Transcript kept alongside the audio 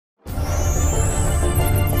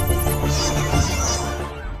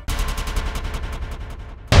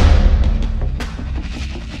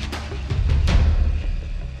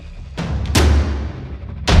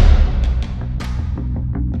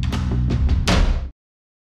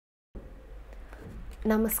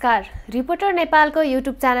नमस्कार, रिपोर्टर नेपालको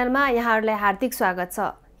युट्युब च्यानलमा यहाँहरूलाई हार्दिक स्वागत छ।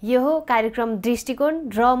 यो हो कार्यक्रम दृष्टिकोण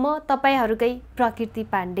र म तपाईहरुकै प्रकृति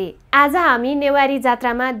पाण्डे। आज हामी नेवारी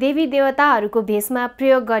जात्रामा देवी देवताहरूको भेषमा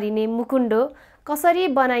प्रयोग गरिने मुकुन्डो कसरी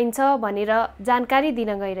बनाइन्छ भनेर जानकारी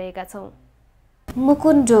दिन गइरहेका छौं।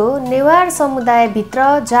 मुकुन्डो नेवार समुदायभित्र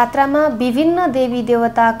जात्रामा विभिन्न देवी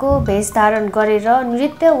देवताको भेष धारण गरेर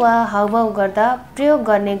नृत्य वा हावभाव गर्दा प्रयोग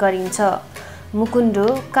गर्ने गरिन्छ। मुकुन्डो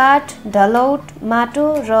काठ, ढलौट, माटो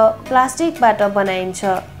र प्लास्टिकबाट बनाइन्छ।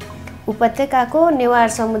 उपत्यकाको नेवार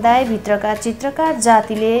समुदायभित्रका चित्रकार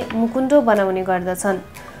जातिले मुकुन्डो बनाउने गर्दछन्।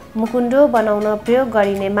 मुकुन्डो बनाउन प्रयोग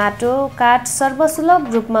गरिने माटो, काठ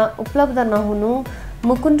सर्वसुलभ रूपमा उपलब्ध नहुनु,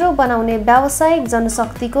 मुकुन्डो बनाउने व्यावसायिक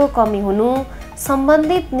जनशक्तिको कमी हुनु,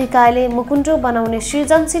 सम्बन्धित निकायले मुकुन्डो बनाउने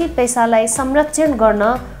सृजनशील पेसालाई संरक्षण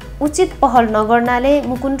गर्न उचित पहल नगर्नाले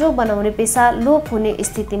मुकुन्डो बनाउने पेसा लोप हुने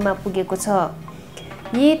स्थितिमा पुगेको छ।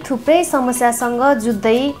 यी थुप्रै समस्यासँग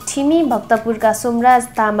जुझ्दै ठिमी भक्तपुरका सोमराज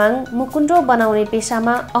तामाङ मुकुन्डो बनाउने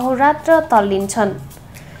पेसामा अहोरात्र तल्लिन्छन्।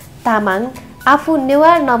 तामाङ आफू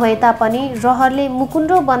नेवार नभए तापनि रहरले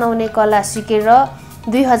मुकुन्डो बनाउने कला सिकेर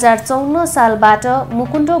 2054 सालबाट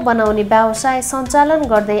मुकुन्डो बनाउने व्यवसाय सञ्चालन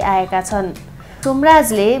गर्दै आएका छन्।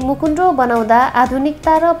 सोमराजले मुकुन्डो बनाउँदा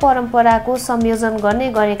आधुनिकता र परम्पराको संयोजन गर्ने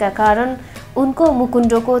गरेका कारण उनको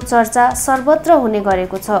मुकुन्डोको चर्चा सर्वत्र हुने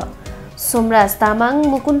गरेको छ। सोमराज तामाङ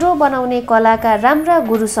मुकुन्डो बनाउने कलाका राम्रा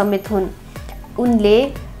गुरु समेत हुन्। उनले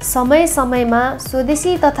समय समयमा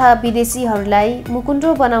स्वदेशी तथा विदेशीहरूलाई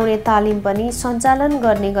मुकुन्डो बनाउने तालिम पनि सञ्चालन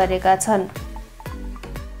गर्ने गरेका छन्।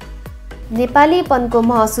 नेपालीपनको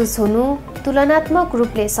महसुस हुनु, तुलनात्मक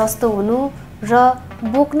रूपले सस्तो हुनु र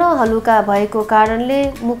बोक्न हलुका भएको कारणले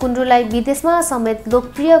मुकुन्डोलाई विदेशमा समेत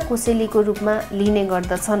लोकप्रिय कोसेलीको रूपमा लिने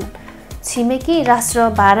गर्दछन्। छिमेकी राष्ट्र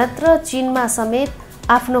भारत र चीनमा समेत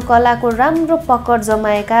आफ्नो कलाको राम्रो पकड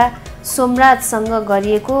जमाएका सोमराजसँग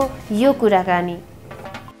गरिएको यो कुराकानी।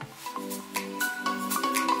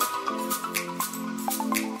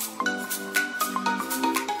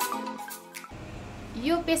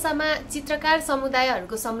 यो पेसामा चित्रकार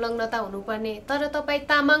समुदायहरूको संलग्नता हुनुपर्ने, तर तपाईँ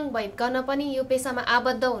तामाङ भइकन पनि यो पेसामा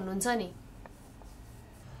आबद्ध हुनुहुन्छ नि।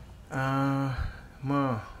 म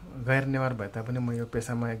गैर नेवार भए तापनि म यो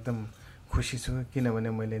पेसामा एकदम खुसी छु, किनभने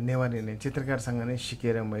मैले नेवारी नै चित्रकारसँग नै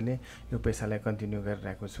सिकेर मैले यो पेसालाई कन्टिन्यू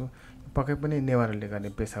गरिरहेको छु। पक्कै पनि नेवारहरूले गर्ने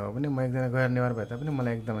पेसा हो भने म एकजना गैर नेवार भए तापनि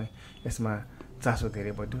मलाई एकदमै यसमा चासो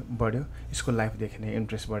धेरै बढ्यो। स्कुल लाइफदेखि नै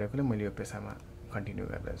इन्ट्रेस्ट बढेकोले मैले यो पेसामा कन्टिन्यू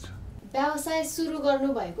गरिरहेको छु। व्यवसाय सुरु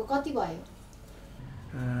गर्नु भएको कति भयो?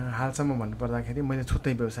 हालसम्म भन्नुपर्दाखेरि मैले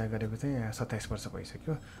छुट्टै व्यवसाय गरेको चाहिँ 27 वर्ष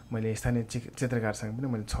भइसक्यो। मैले स्थानीय चित्रकारसँग पनि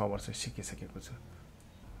मैले 6 वर्ष सिकिसकेको छु।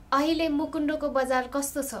 अहिले मुकुन्डोको बजार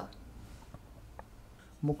कस्तो छ?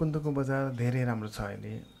 मुकुन्दको बजार धेरै राम्रो छ।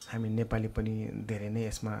 अहिले हामी नेपाली पनि धेरै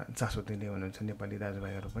नै यसमा चासो दिने हुनुहुन्छ, नेपाली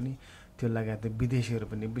दाजुभाइहरू पनि, त्यो लगायत विदेशीहरू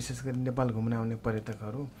पनि, विशेष गरी नेपाल घुम्न आउने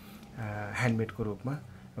पर्यटकहरू ह्यान्डमेडको रूपमा,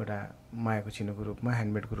 एउटा मायाको चिनोको रूपमा,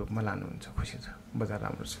 ह्यान्डमेडको रूपमा लानुहुन्छ। खुसी छ, बजार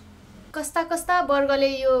राम्रो छ। कस्ता कस्ता वर्गले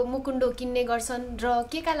यो मुकुन्डो किन्ने गर्छन् र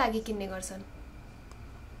केका लागि किन्ने गर्छन्?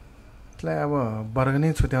 यसलाई अब वर्ग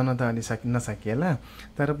नै छुट्याउन त अलि नसकिएला,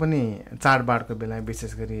 तर पनि चाडबाडको बेला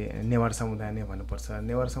विशेष गरी नेवार समुदाय नै भन्नुपर्छ।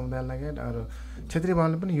 नेवार समुदाय लगायत अरू क्षेत्रीय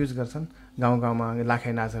बाहुनले पनि युज गर्छन्। गाउँ गाउँमा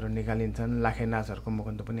लाखे नाचहरू निकालिन्छन्। लाखे नाचहरूको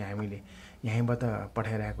मुकुन्डो पनि हामीले यहीँबाट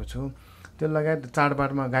पठाइरहेको छु। त्यो लगायत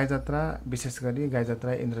चाडबाडमा गाई जात्रा, विशेष गरी गाई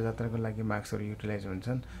जात्रा, इन्द्र जात्राको लागि मार्क्सहरू युटिलाइज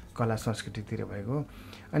हुन्छन्, कला संस्कृतितिर भएको।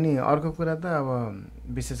 अनि अर्को कुरा त अब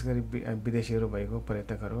विशेष गरी विदेशीहरू भएको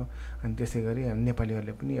पर्यटकहरू, अनि त्यसै गरी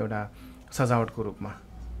नेपालीहरूले पनि एउटा सजावटको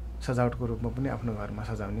रूपमा पनि आफ्नो घरमा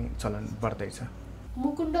सजाउने चलन बढ्दैछ।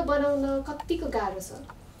 मुकुन्डो बनाउन कतिको गाह्रो छ?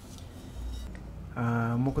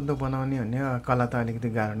 मुकुन्डो बनाउने भन्ने कला त अलिकति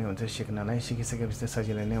गाह्रो नै हुन्छ सिक्नलाई। सिकिसकेपछि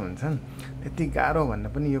सजिलै नै हुन्छन्। त्यति गाह्रो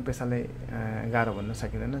भन्न पनि यो पेसालाई गाह्रो भन्न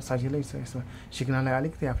सकिँदैन, सजिलै छ। यसमा सिक्नलाई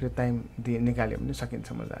अलिकति आफूले टाइम निकाल्यो भने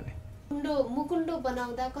सकिन्छ मजाले। मुकुन्डो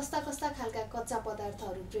बनाउँदा कस्ता कस्ता खालका कच्चा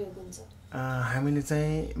पदार्थहरू प्रयोग हुन्छ? हामीले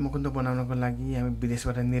चाहिँ मुकुन्डो बनाउनको लागि हामी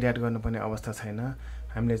विदेशबाट निर्यात गर्नुपर्ने अवस्था छैन।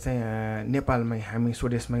 हामीले चाहिँ नेपालमै, हामी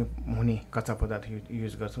स्वदेशमै हुने कच्चा पदार्थ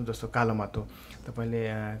युज गर्छौँ। जस्तो कालो माटो, तपाईँले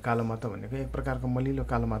कालो माटो भनेको एक प्रकारको मलिलो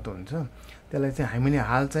कालो माटो हुन्छ। त्यसलाई चाहिँ हामीले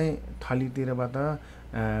हाल चाहिँ थलीतिरबाट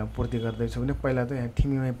पूर्ति गर्दैछौँ भने पहिला त यहाँ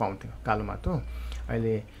ठिमीमै पाउँथ्यो कालो माटो।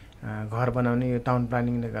 अहिले घर बनाउने यो टाउन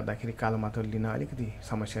प्लानिङले गर्दाखेरि कालो माटो लिन अलिकति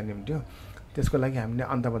समस्या निम्त्यो। त्यसको लागि हामीले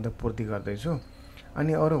अन्तबद्ध पूर्ति गर्दैछौँ।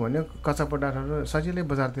 अनि अरू भन्यो कच्चा पदार्थहरू सजिलै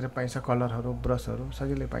बजारतिर पाइन्छ, कलरहरू, ब्रसहरू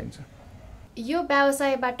सजिलै पाइन्छ। यो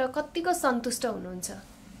व्यवसायबाट कतिको सन्तुष्ट हुनुहुन्छ?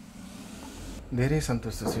 धेरै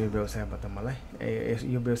सन्तुष्ट छु यो व्यवसायबाट। मलाई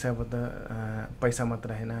यो व्यवसायबाट पैसा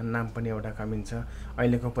मात्र होइन, नाम पनि एउटा कमिन्छ।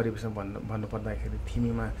 अहिलेको परिवेशमा भन्नुपर्दाखेरि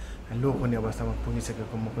थिमीमा लोप हुने अवस्थामा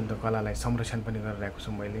पुगिसकेको मुकुन्द कलालाई संरक्षण पनि गरिरहेको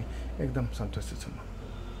छु मैले। एकदम सन्तुष्ट छु म।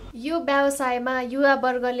 यो व्यवसायमा युवा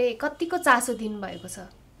वर्गले कतिको चासो दिनुभएको छ?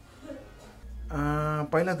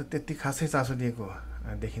 पहिला त त्यति खासै चासो दिएको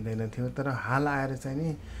देखिँदैन थियो, तर हाल आएर चाहिँ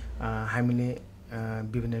नि हामीले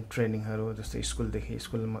विभिन्न ट्रेनिङहरू जस्तो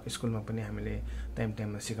स्कुलमा पनि हामीले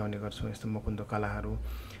टाइममा सिकाउने गर्छौँ यस्तो मुकुन्द कलाहरू।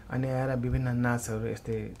 अनि आएर विभिन्न नाचहरू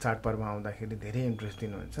यस्तै चाडपर्व आउँदाखेरि धेरै इन्ट्रेस्ट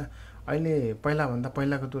दिनुहुन्छ। अहिले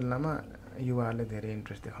पहिलाको तुलनामा युवाहरूले धेरै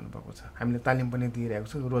इन्ट्रेस्ट देखाउनु भएको छ। हामीले तालिम पनि दिइरहेको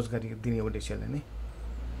छौँ रोजगारी दिने उद्देश्यले नै।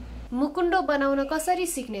 मुकुन्डो बनाउन कसरी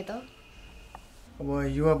सिक्ने त?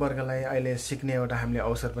 अब युवा वर्गलाई अहिले सिक्ने एउटा हामीले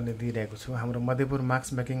अवसर पनि दिइरहेको छौँ। हाम्रो मधेपुर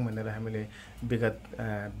मास्क मेकिङ भनेर हामीले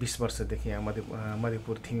विगत 20 वर्षदेखि यहाँ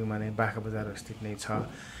मधेपुर थिमीमा नै बाखा बजार स्थित नै छ।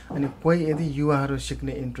 अनि कोही यदि युवाहरू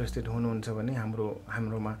सिक्ने इन्ट्रेस्टेड हुनुहुन्छ भने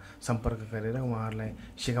हाम्रोमा सम्पर्क गरेर उहाँहरूलाई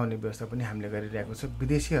सिकाउने व्यवस्था पनि हामीले गरिरहेको छौँ।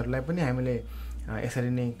 विदेशीहरूलाई पनि हामीले यसरी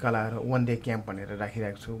नै कलाहरू 1 डे क्याम्प भनेर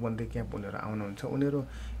राखिरहेको छु। 1 डे क्याम्प उनीहरू आउनुहुन्छ। उनीहरू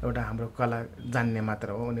एउटा हाम्रो कला जान्ने मात्र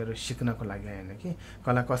हो, उनीहरू सिक्नको लागि होइन कि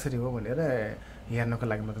कला कसरी हो भनेर हेर्नको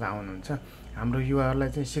लागि मात्र आउनुहुन्छ। हाम्रो युवाहरूलाई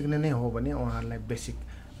चाहिँ सिक्ने नै हो भने उहाँहरूलाई बेसिक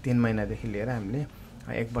 3 महिनादेखि लिएर हामीले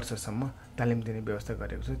 1 वर्षसम्म तालिम दिने व्यवस्था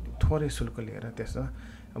गरेको छु, थोरै शुल्क लिएर। त्यसमा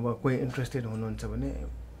अब कोही इन्ट्रेस्टेड हुनुहुन्छ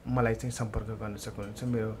भने मलाई चाहिँ सम्पर्क गर्न सक्नुहुन्छ।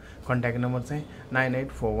 मेरो कन्ट्याक्ट नम्बर चाहिँ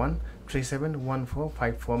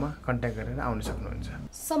 9841371454 मा कन्ट्याक्ट गरेर आउन सक्नुहुन्छ।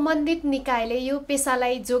 सम्बन्धित निकायले यो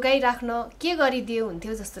पेसालाई जोगाइराख्न के गरिदियो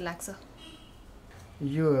हुन्थ्यो जस्तो लाग्छ?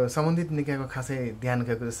 यो सम्बन्धित निकायको खासै ध्यान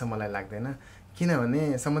गएको जस्तो मलाई लाग्दैन,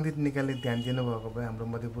 किनभने सम्बन्धित निकायले ध्यान दिनुभएको भए हाम्रो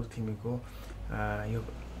मधेपुर थिमीको यो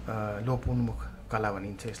लोप उन्मुख कला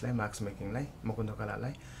भनिन्छ यसलाई, मास्क मेकिङलाई, मुकुन्द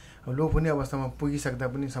कलालाई। लोप हुने अवस्थामा पुगिसक्दा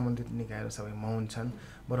पनि सम्बन्धित निकायहरू सबै मौन छन्।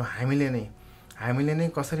 बरु हामीले नै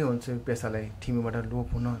कसरी हुन्छ यो पेसालाई थिमीबाट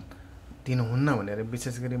लोप हुन दिनुहुन्न भनेर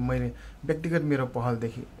विशेष गरी मैले व्यक्तिगत मेरो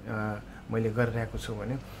पहलदेखि मैले गरिरहेको छु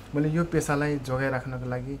भने मैले यो पेसालाई जोगाइराख्नको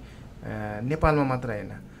लागि नेपालमा मात्र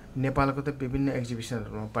होइन, नेपालको त विभिन्न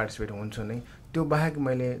एक्जिबिसनहरूमा पार्टिसिपेट हुन्छु नै। त्यो बाहेक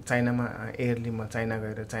मैले चाइनामा एयरलीमा चाइना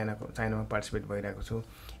गएर चाइनामा पार्टिसिपेट भइरहेको छु।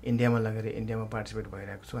 इन्डियामा लगेर इन्डियामा पार्टिसिपेट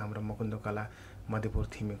भइरहेको छु। हाम्रो मुकुन्द कला मधेपुर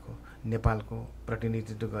थिमीको नेपालको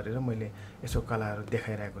प्रतिनिधित्व गरेर मैले यसो कलाहरू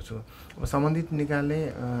देखाइरहेको छु। अब सम्बन्धित निकायले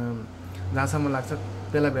जहाँसम्म लाग्छ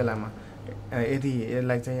बेलामा यदि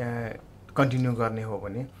यसलाई चाहिँ कन्टिन्यू गर्ने हो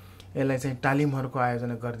भने यसलाई चाहिँ तालिमहरूको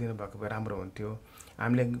आयोजना गरिदिनु भएको भए राम्रो हुन्थ्यो।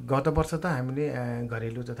 हामीले गत वर्ष त हामीले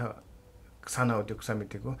घरेलु तथा साना उद्योग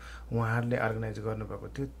समितिको उहाँहरूले अर्गनाइज गर्नुभएको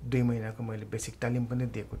थियो। 2 महिनाको मैले बेसिक तालिम पनि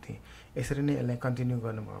दिएको थिएँ। यसरी नै यसलाई कन्टिन्यू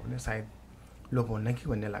गर्नुभयो भने सायद लोप हुन्न कि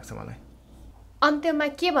भन्ने लाग्छ मलाई।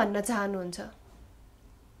 अन्त्यमा के भन्न चाहनुहुन्छ?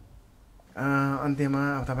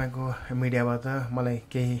 अन्त्यमा तपाईँको मिडियाबाट मलाई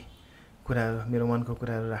केही कुराहरू, मेरो मनको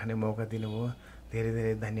कुराहरू राख्ने मौका दिनुभयो, धेरै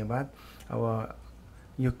धेरै धन्यवाद। अब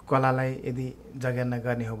यो कलालाई यदि जगेर्ना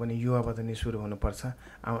गर्ने हो भने युवाबाट नै सुरु हुनुपर्छ।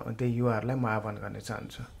 त्यही युवाहरूलाई म आह्वान गर्न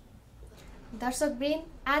चाहन्छु। दर्शकवृन्द,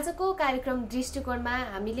 आजको कार्यक्रम दृष्टिकोणमा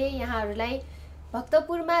हामीले यहाँहरूलाई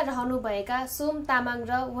भक्तपुरमा रहनुभएका सोम तामाङ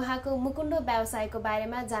र उहाँको मुकुन्डो व्यवसायको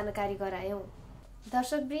बारेमा जानकारी गरायौँ।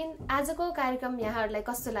 दर्शकवृन्द, आजको कार्यक्रम यहाँहरूलाई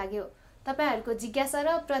कस्तो लाग्यो? तपाईहरूको जिज्ञासा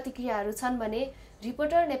र प्रतिक्रियाहरू छन् भने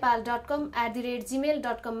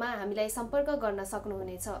reporternepal.com@gmail.com मा हामीलाई सम्पर्क गर्न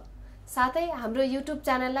सक्नुहुनेछ। साथै हाम्रो युट्युब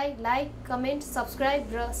च्यानललाई लाइक, कमेन्ट,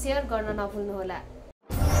 सब्स्क्राइब र सेयर गर्न नभुल्नुहोला।